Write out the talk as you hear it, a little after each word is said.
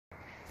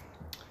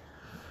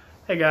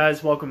Hey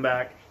guys, welcome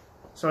back.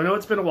 So I know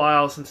it's been a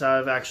while since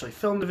I've actually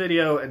filmed a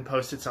video and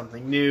posted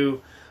something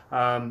new.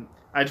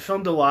 I'd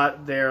filmed a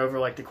lot there over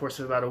like the course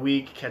of about a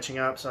week, catching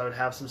up, so I would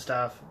have some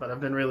stuff, but I've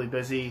been really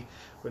busy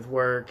with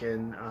work,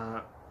 and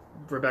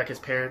Rebecca's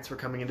parents were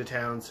coming into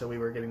town, so we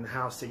were getting the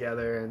house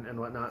together and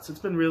whatnot. So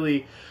it's been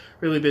really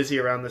busy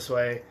around this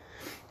way.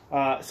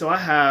 So I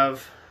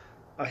have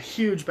a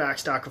huge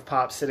backstock of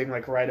pops sitting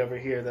like right over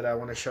here that I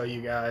want to show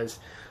you guys.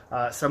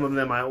 Some of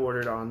them I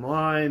ordered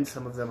online,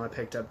 some of them I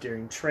picked up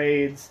during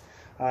trades,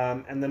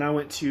 and then I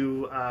went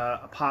to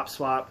a pop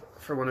swap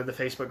for one of the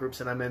Facebook groups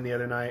that I'm in the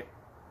other night,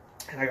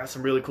 and I got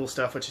some really cool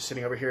stuff which is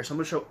sitting over here. So I'm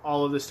going to show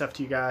all of this stuff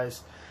to you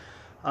guys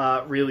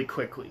really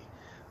quickly.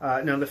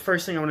 Now the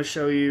first thing I want to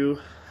show you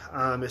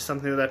is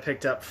something that I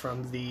picked up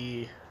from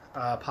the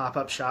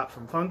pop-up shop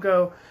from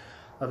Funko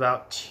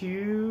about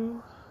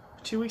two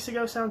weeks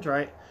ago, sounds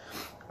right.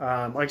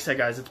 Like I said,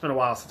 guys, it's been a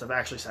while since I've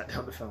actually sat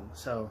down to film,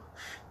 so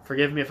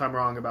forgive me if I'm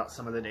wrong about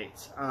some of the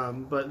dates.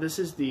 But this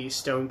is the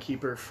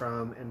Stonekeeper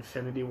from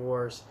Infinity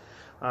Wars.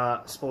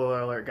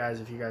 Spoiler alert,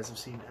 guys, if you guys have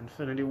seen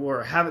Infinity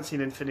War or haven't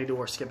seen Infinity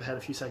War, skip ahead a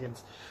few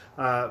seconds.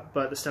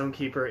 But the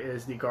Stonekeeper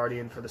is the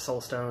guardian for the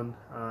Soul Stone,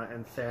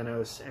 and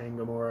Thanos and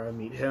Gamora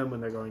meet him when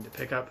they're going to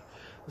pick up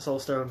the Soul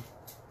Stone.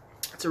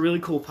 It's a really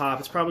cool pop.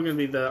 It's probably going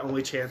to be the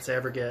only chance I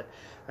ever get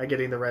at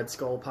getting the Red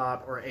Skull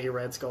pop, or a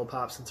Red Skull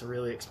pop, since they're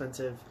really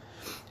expensive.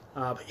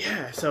 But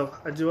yeah, so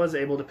I was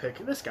able to pick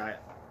this guy.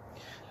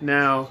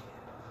 Now,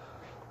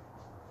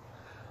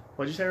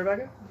 what'd you say,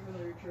 Rebecca?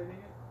 You're trading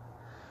it?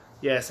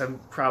 Yes, I'm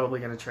probably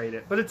going to trade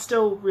it. But it's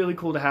still really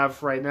cool to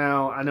have right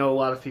now. I know a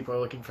lot of people are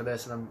looking for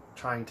this, and I'm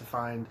trying to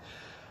find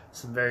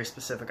some very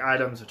specific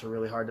items, which are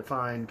really hard to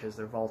find because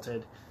they're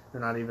vaulted.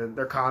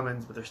 They're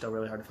commons, but they're still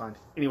really hard to find.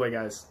 Anyway,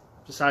 guys,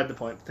 beside the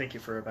point. Thank you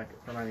for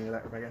reminding me of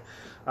that, Rebecca.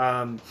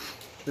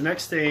 The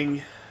next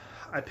thing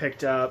I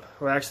picked up,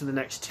 well, actually the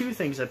next two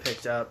things I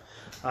picked up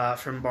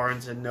from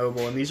Barnes &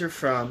 Noble, and these are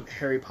from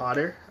Harry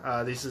Potter.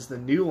 This is the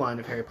new line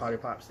of Harry Potter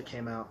pops that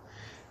came out.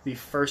 The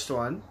first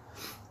one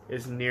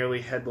is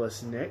Nearly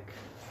Headless Nick,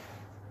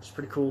 which is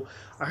pretty cool.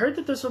 I heard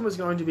that this one was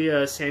going to be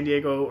a San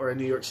Diego or a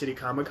New York City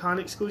Comic-Con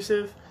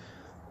exclusive,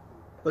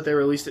 but they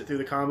released it through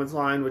the Commons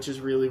line, which is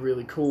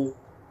really cool.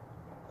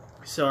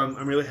 So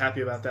I'm really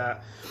happy about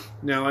that.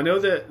 Now, I know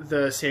that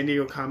the San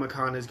Diego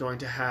Comic-Con is going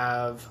to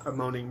have a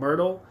Moaning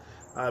Myrtle.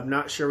 I'm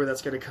not sure where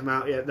that's going to come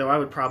out yet, though I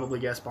would probably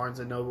guess Barnes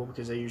 & Noble,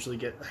 because they usually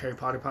get Harry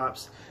Potter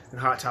pops, and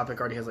Hot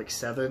Topic already has like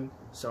 7,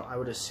 so I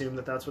would assume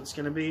that that's what it's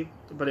going to be.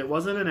 But it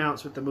wasn't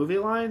announced with the movie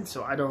line,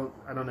 so I don't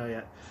know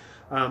yet.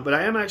 But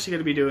I am actually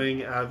going to be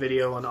doing a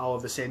video on all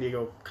of the San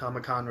Diego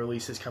Comic-Con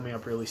releases coming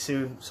up really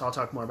soon, so I'll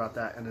talk more about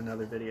that in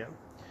another video.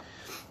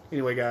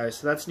 Anyway, guys,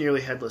 so that's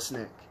Nearly Headless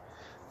Nick.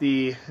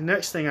 The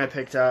next thing I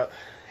picked up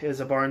is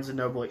a Barnes &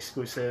 Noble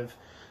exclusive,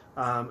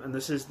 and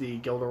this is the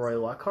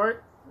Gilderoy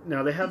Lockhart.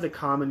 Now, they have the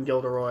common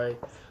Gilderoy,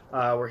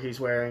 where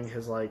he's wearing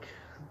his, like,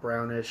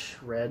 brownish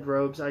red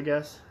robes, I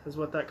guess, is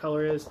what that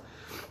color is.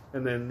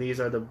 And then these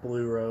are the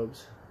blue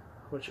robes,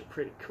 which are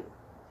pretty cool.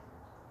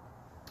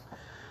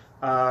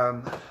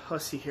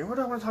 Let's see here. What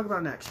do I want to talk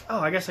about next? Oh,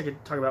 I guess I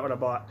could talk about what I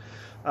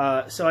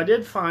bought. So I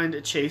did find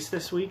a chase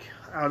this week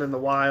out in the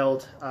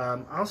wild.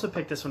 I also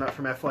picked this one up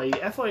from FYE.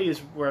 FYE is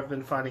where I've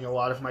been finding a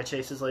lot of my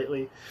chases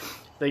lately.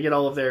 They get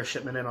all of their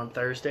shipment in on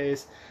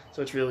Thursdays,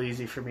 so it's really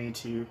easy for me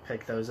to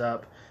pick those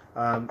up.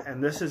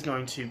 And this is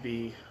going to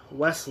be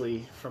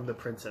Wesley from The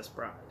Princess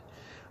Bride.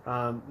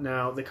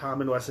 Now, the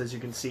common Wesley, as you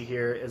can see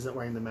here, isn't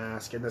wearing the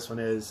mask, and this one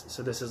is.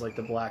 So this is like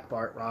the Black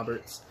Bart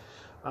Roberts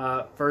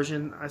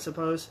version, I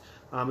suppose.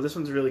 This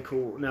one's really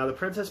cool. Now, The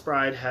Princess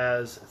Bride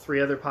has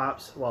 3 other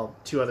pops. Well,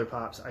 2 other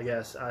pops, I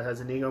guess. It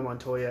has Inigo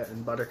Montoya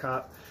and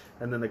Buttercup,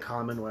 and then the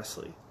common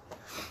Wesley.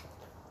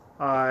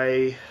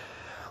 I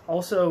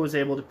also was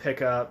able to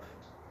pick up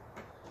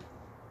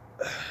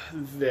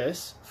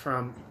this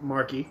from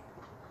Marky,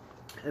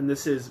 and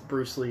this is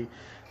Bruce Lee.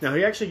 Now,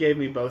 he actually gave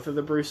me both of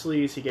the Bruce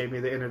Lees. He gave me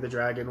the Enter the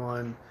Dragon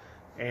one,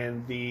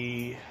 and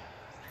the...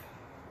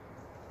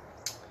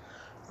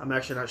 I'm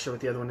actually not sure what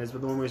the other one is,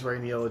 but the one where he's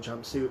wearing the yellow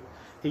jumpsuit.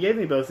 He gave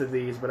me both of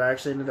these, but I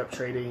actually ended up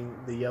trading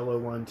the yellow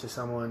one to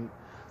someone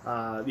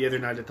the other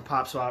night at the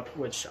Pop Swap,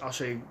 which I'll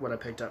show you what I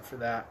picked up for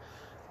that.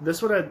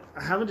 This one,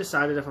 I haven't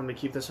decided if I'm going to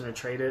keep this one or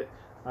trade it.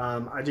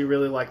 I do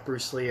really like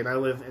Bruce Lee, and I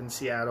live in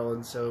Seattle,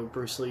 and so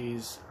Bruce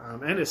Lee's,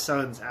 and his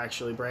son's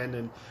actually,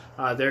 Brandon,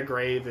 their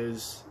grave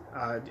is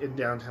in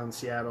downtown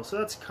Seattle, so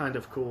that's kind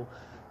of cool.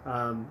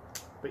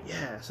 But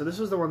yeah, so this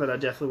was the one that I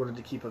definitely wanted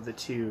to keep of the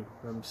 2.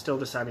 I'm still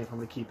deciding if I'm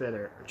going to keep it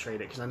or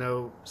trade it, because I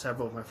know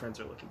several of my friends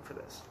are looking for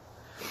this.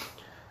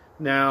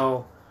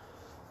 Now,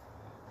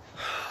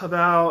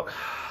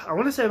 I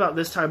want to say about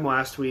this time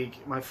last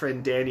week, my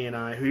friend Danny and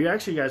I, who you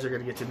guys are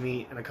going to get to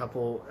meet in a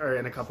couple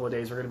of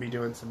days, we're going to be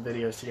doing some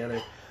videos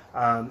together.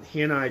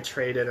 He and I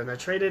traded, and I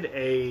traded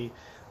a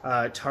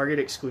Target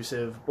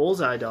exclusive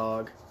Bullseye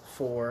dog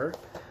for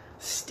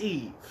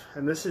Steve,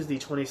 and this is the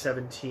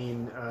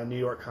 2017 New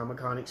York Comic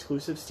Con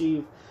exclusive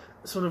Steve.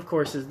 This one, of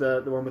course, is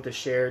the one with the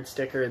shared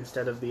sticker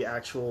instead of the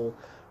actual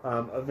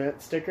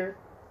event sticker.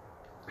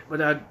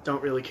 but I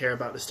don't really care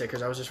about the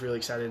stickers. I was just really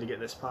excited to get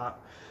this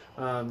pop.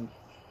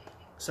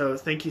 So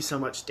thank you so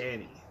much,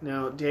 Danny.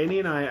 Now, Danny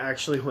and I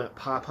actually went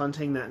pop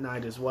hunting that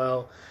night as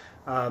well.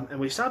 And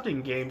we stopped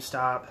in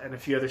GameStop and a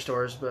few other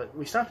stores, but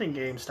we stopped in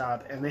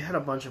GameStop and they had a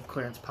bunch of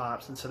clearance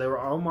pops. And so they were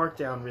all marked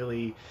down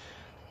really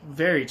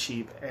very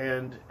cheap,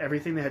 and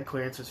everything they had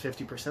clearance was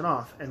 50%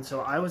 off. And so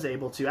I was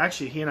able to,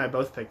 actually he and I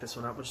both picked this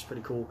one up, which is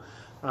pretty cool.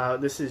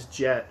 This is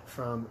Jet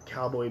from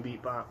Cowboy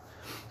Bebop.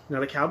 Now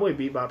the Cowboy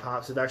Bebop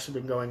pops have actually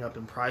been going up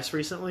in price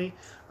recently.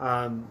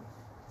 I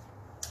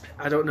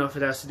don't know if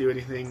it has to do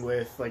anything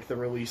with like the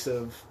release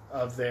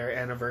of their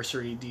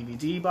anniversary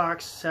DVD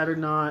box set or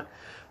not.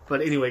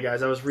 But anyway,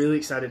 guys, I was really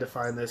excited to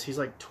find this. He's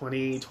like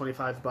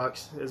 25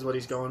 bucks is what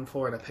he's going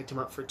for, and I picked him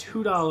up for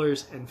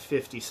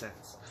 $2.50.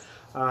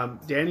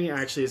 Danny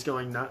actually is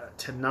going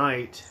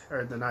tonight,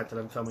 or the night that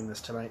I'm filming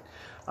this tonight,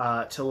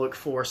 to look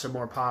for some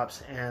more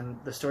pops, and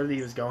the store that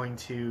he was going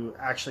to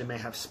actually may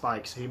have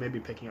Spike, so he may be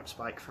picking up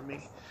Spike for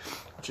me,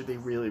 which would be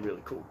really,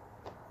 really cool.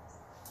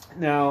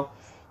 Now,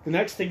 the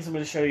next things I'm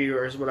going to show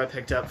you is what I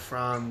picked up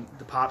from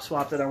the pop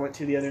swap that I went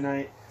to the other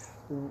night.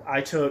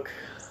 I took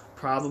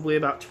probably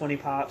about 20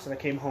 pops, and I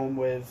came home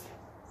with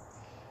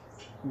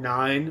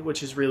 9,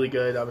 which is really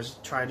good. I was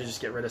trying to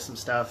just get rid of some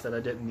stuff that I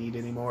didn't need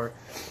anymore.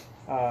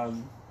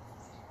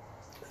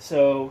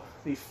 So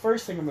the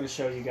first thing I'm going to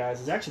show you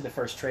guys is actually the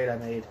first trade I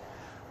made.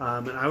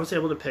 And I was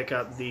able to pick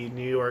up the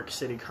New York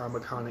City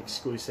Comic Con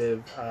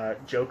exclusive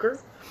Joker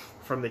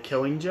from The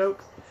Killing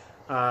Joke.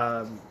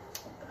 What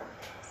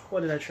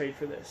did I trade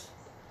for this?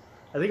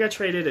 I think I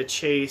traded a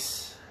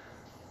Chase...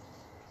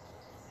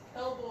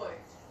 Hellboy.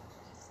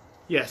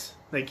 Yes,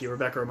 thank you.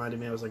 Rebecca reminded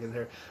me I was looking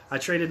there. I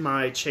traded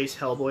my Chase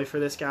Hellboy for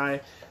this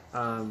guy.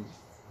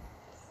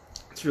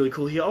 It's really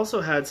cool. He also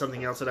had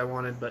something else that I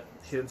wanted, but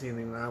he didn't see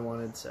anything that I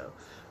wanted. So,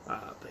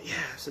 but yeah,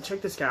 so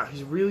check this guy out.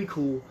 He's really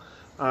cool.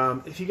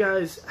 If you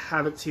guys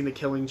haven't seen The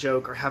Killing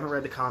Joke or haven't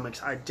read the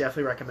comics, I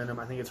definitely recommend him.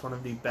 I think it's one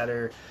of the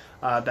better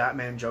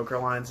Batman Joker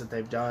lines that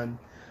they've done.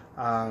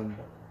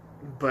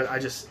 But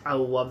I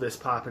love this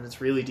pop, and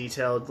it's really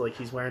detailed. Like,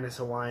 he's wearing his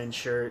Hawaiian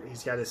shirt,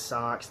 he's got his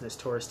socks and his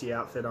touristy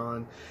outfit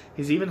on.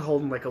 He's even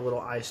holding like a little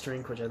ice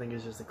drink, which I think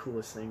is just the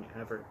coolest thing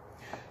ever.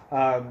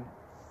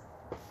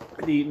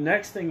 The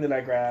next thing that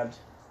I grabbed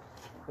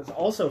was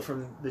also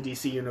from the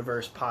DC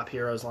Universe Pop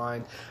Heroes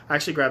line. I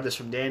actually grabbed this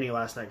from Danny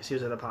last night because he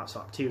was at the Pop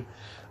Swap too.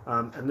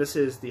 And this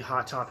is the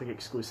Hot Topic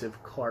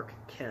exclusive Clark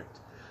Kent.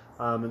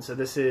 And so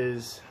this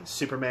is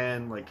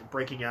Superman like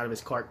breaking out of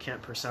his Clark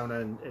Kent persona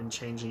and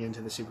changing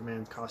into the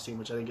Superman costume,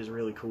 which I think is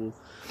really cool.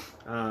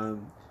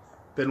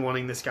 Been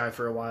wanting this guy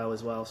for a while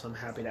as well, so I'm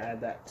happy to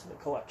add that to the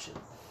collection.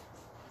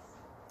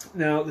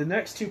 Now, the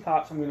next two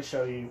pops I'm going to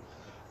show you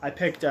I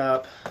picked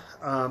up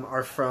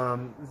are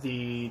from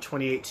the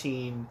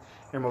 2018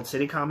 Emerald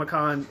City Comic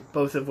Con,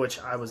 both of which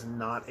I was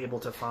not able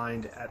to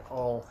find at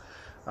all.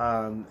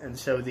 And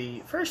so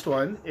the first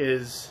one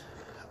is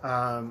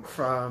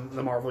from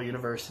the Marvel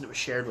Universe, and it was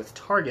shared with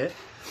Target.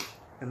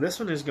 And this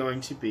one is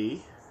going to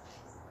be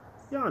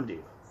Yondu,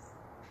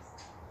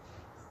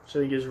 which I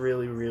think is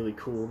really, really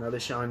cool. Now,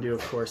 this Yondu,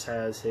 of course,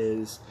 has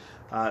his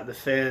the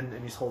fin,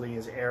 and he's holding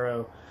his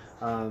arrow.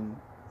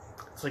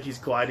 It's like he's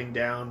gliding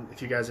down.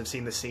 If you guys have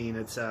seen the scene,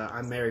 it's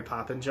I'm Mary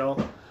Poppins, y'all.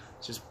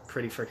 It's just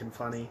pretty freaking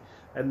funny.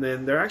 And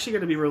then they're actually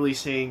going to be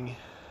releasing...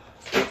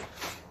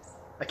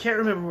 I can't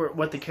remember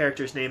what the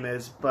character's name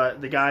is,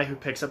 but the guy who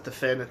picks up the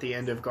fin at the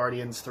end of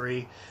Guardians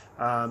 3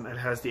 and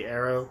has the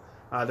arrow,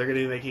 they're going to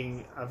be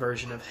making a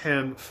version of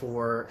him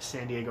for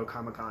San Diego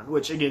Comic-Con,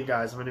 which, again,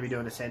 guys, I'm going to be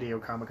doing a San Diego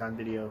Comic-Con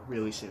video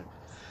really soon.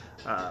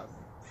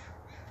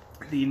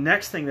 The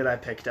next thing that I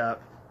picked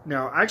up,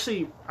 now,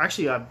 actually,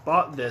 I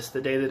bought this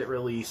the day that it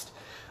released,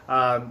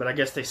 but I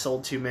guess they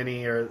sold too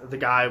many, or the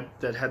guy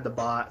that had the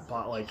bought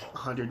like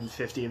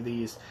 150 of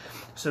these.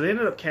 So they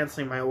ended up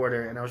canceling my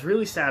order, and I was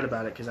really sad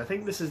about it, because I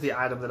think this is the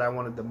item that I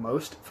wanted the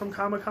most from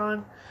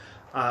Comic-Con.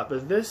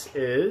 But this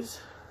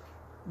is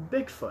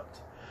Bigfoot.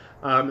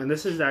 And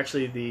this is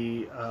actually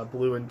the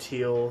blue and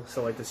teal,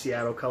 so like the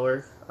Seattle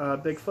color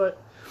Bigfoot.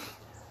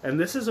 And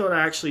this is what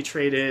I actually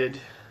traded...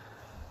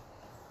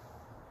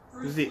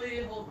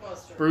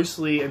 Bruce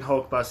Lee and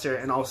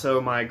Hulkbuster, and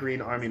also my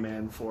Green Army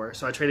Man for.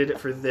 So I traded it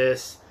for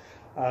this.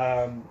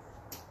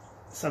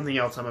 Something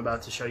else I'm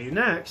about to show you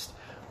next,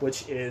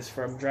 which is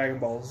from Dragon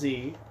Ball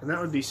Z, and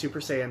that would be Super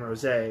Saiyan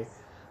Rose,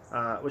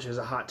 which is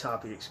a Hot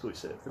Topic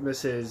exclusive. And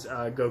this is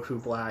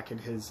Goku Black in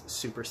his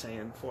Super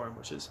Saiyan form,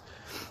 which is,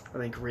 I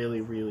think, really,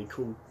 really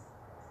cool.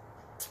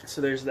 So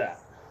there's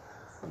that.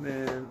 And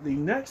then the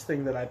next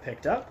thing that I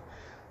picked up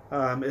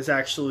is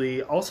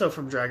actually also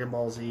from Dragon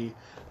Ball Z,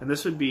 and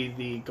this would be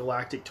the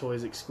Galactic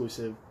Toys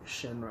exclusive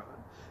Shenron.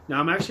 Now,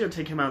 I'm actually going to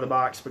take him out of the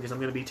box because I'm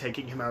going to be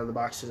taking him out of the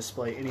box to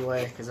display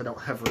anyway because I don't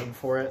have room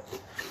for it.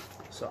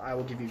 So I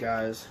will give you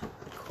guys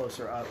a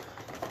closer up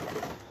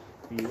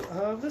view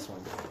of this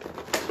one.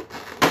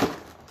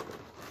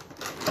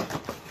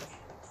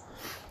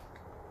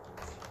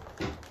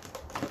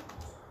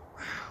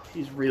 Wow,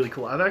 he's really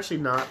cool. I've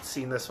actually not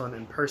seen this one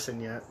in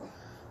person yet.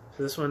 So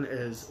This one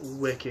is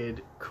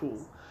wicked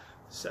cool.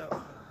 So,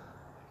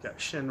 got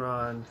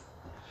Shenron.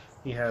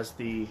 He has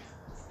the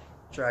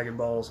Dragon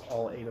Balls,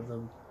 all 8 of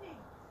them.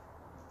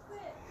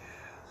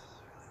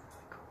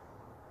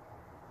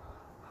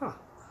 Huh.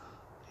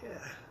 Yeah.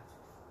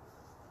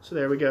 So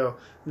there we go.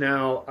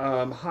 Now,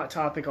 Hot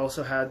Topic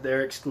also had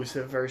their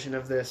exclusive version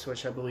of this,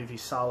 which I believe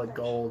is solid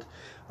gold.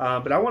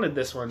 But I wanted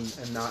this one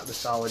and not the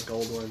solid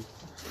gold one.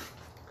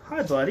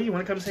 Hi, buddy. You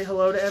want to come say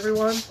hello to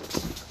everyone?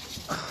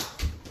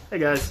 Hey,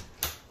 guys.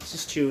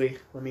 This is Chewy.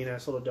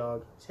 Lamina's little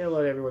dog. Say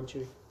hello to everyone,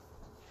 Chewy.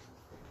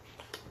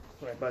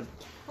 All right, bud.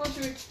 Come on,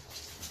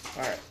 Chewy.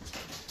 All right.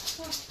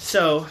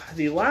 So,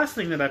 the last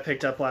thing that I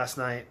picked up last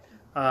night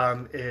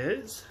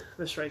is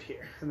this right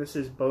here. And this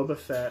is Boba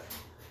Fett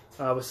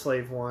with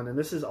Slave One. And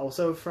this is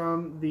also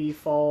from the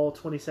fall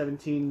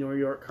 2017 New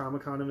York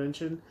Comic-Con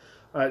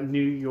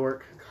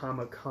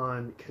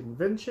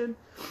convention.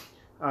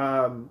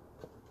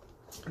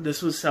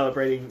 This was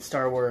celebrating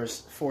Star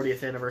Wars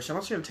 40th anniversary. I'm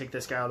also going to take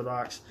this guy out of the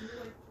box.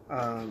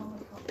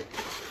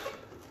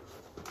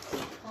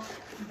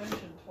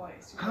 Convention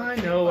twice. I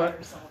know.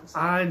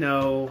 I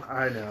know.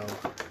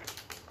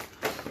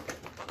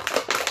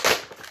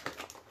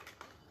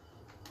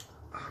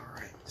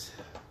 Alright.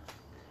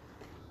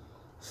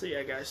 So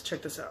yeah, guys,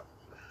 check this out.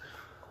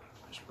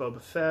 There's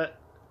Boba Fett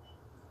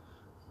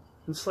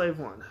and Slave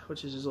One,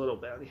 which is his little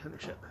bounty hunter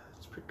ship.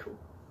 It's pretty cool.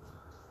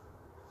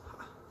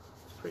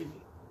 It's pretty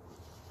neat.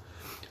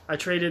 I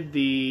traded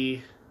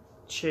the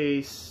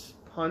Chase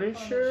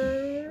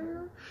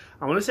Punisher.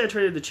 I want to say I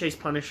traded the Chase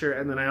Punisher,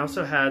 and then I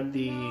also had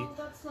the... No,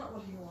 that's not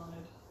what he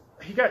wanted.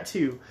 He got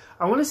 2.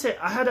 I want to say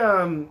I had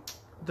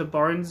the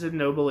Barnes &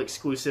 Noble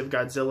exclusive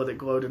Godzilla that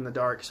glowed in the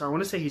dark, so I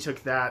want to say he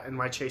took that and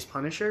my Chase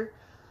Punisher.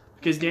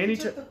 Because Danny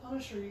took the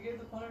Punisher. You gave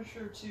the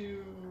Punisher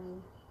to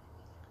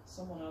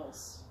someone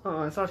else. Oh,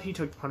 I thought he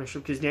took the Punisher,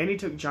 because Danny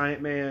took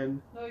Giant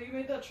Man. No, you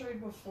made that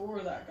trade before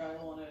that guy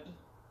wanted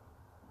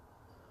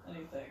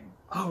anything.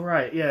 Oh,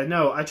 right. Yeah,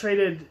 no, I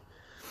traded...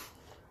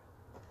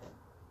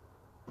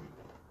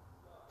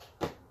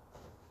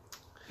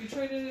 You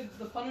traded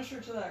the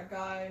Punisher to that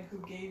guy who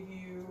gave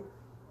you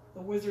the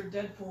Wizard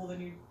Deadpool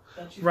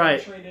that you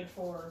right. traded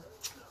for.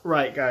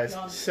 Right, guys.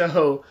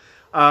 So,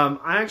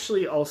 I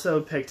actually also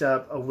picked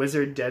up a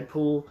Wizard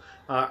Deadpool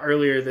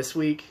earlier this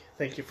week.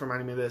 Thank you for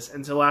reminding me of this.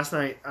 And so last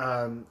night,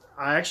 I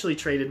actually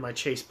traded my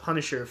Chase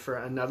Punisher for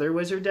another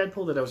Wizard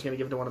Deadpool that I was going to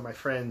give to one of my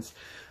friends.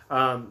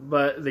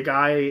 But the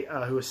guy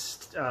who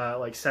was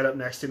set up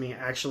next to me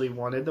actually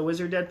wanted the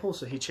Wizard Deadpool,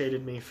 so he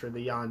traded me for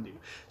the Yondu.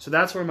 So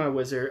that's where my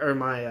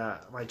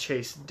my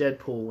Chase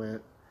Deadpool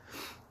went.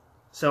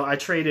 So I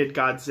traded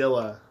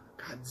Godzilla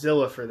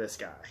for this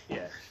guy.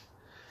 Yeah,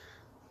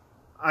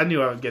 I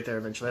knew I would get there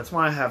eventually. That's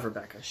why I have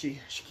Rebecca. She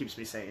keeps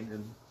me sane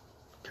and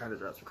kind of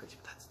drives me crazy.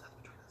 But that's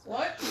between us.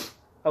 What?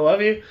 I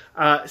love you.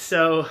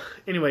 So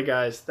anyway,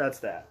 guys, that's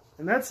that.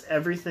 And that's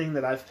everything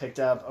that I've picked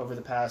up over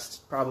the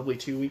past probably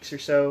 2 weeks or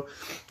so.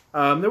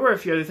 There were a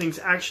few other things.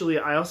 Actually,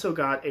 I also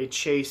got a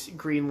Chase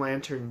Green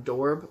Lantern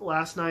Dorb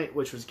last night,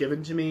 which was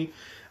given to me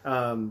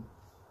by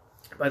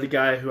the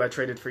guy who I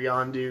traded for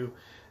Yondu.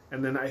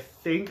 And then I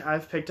think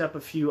I've picked up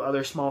a few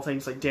other small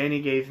things. Like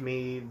Danny gave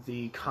me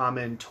the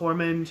common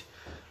Tormund.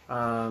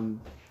 Oh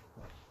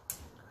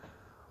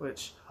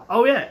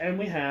yeah, and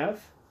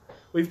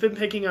we've been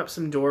picking up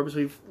some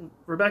Dorbs.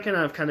 Rebecca and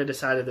I have kind of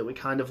decided that we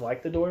kind of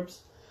like the Dorbs.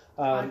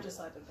 I've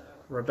decided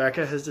that.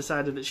 Rebecca has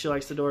decided that she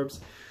likes the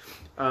Dorbs.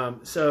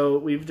 So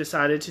we've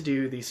decided to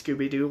do the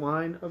Scooby-Doo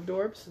line of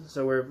Dorbs.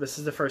 So this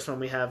is the first one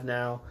we have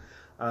now,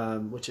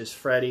 which is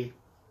Freddy.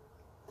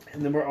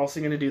 And then we're also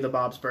going to do the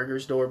Bob's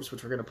Burgers Dorbs,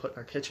 which we're going to put in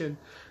our kitchen,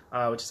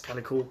 which is kind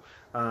of cool.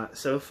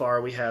 So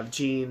far we have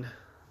Gene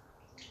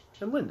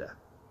and Linda.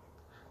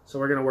 So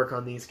we're going to work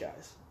on these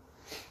guys.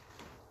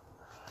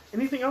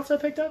 Anything else I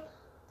picked up?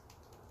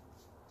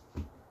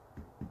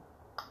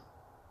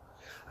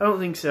 I don't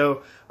think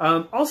so.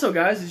 Also,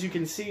 guys, as you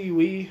can see,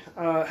 we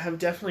have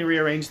definitely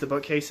rearranged the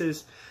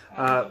bookcases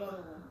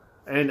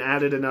and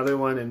added another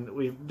one, and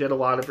we did a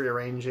lot of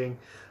rearranging.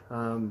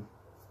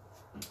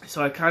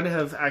 So I kind of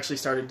have actually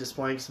started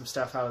displaying some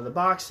stuff out of the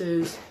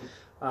boxes.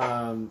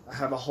 I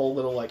have a whole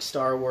little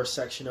Star Wars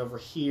section over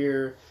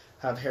here.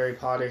 I have Harry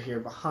Potter here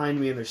behind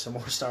me, and there's some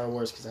more Star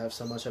Wars because I have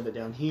so much of it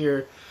down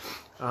here.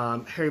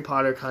 Harry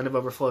Potter kind of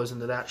overflows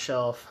into that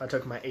shelf. I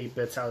took my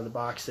 8-bits out of the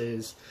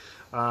boxes.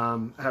 I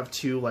have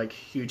 2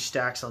 huge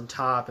stacks on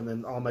top, and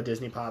then all my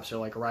Disney Pops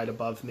are right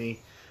above me.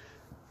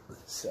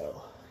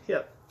 So,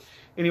 yep.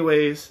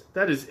 Anyways,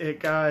 that is it,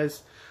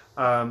 guys.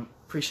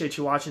 Appreciate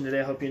you watching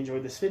today. I hope you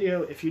enjoyed this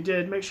video. If you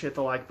did, make sure to hit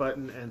the like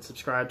button and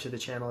subscribe to the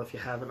channel if you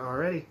haven't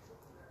already.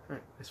 All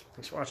right,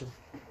 thanks for watching.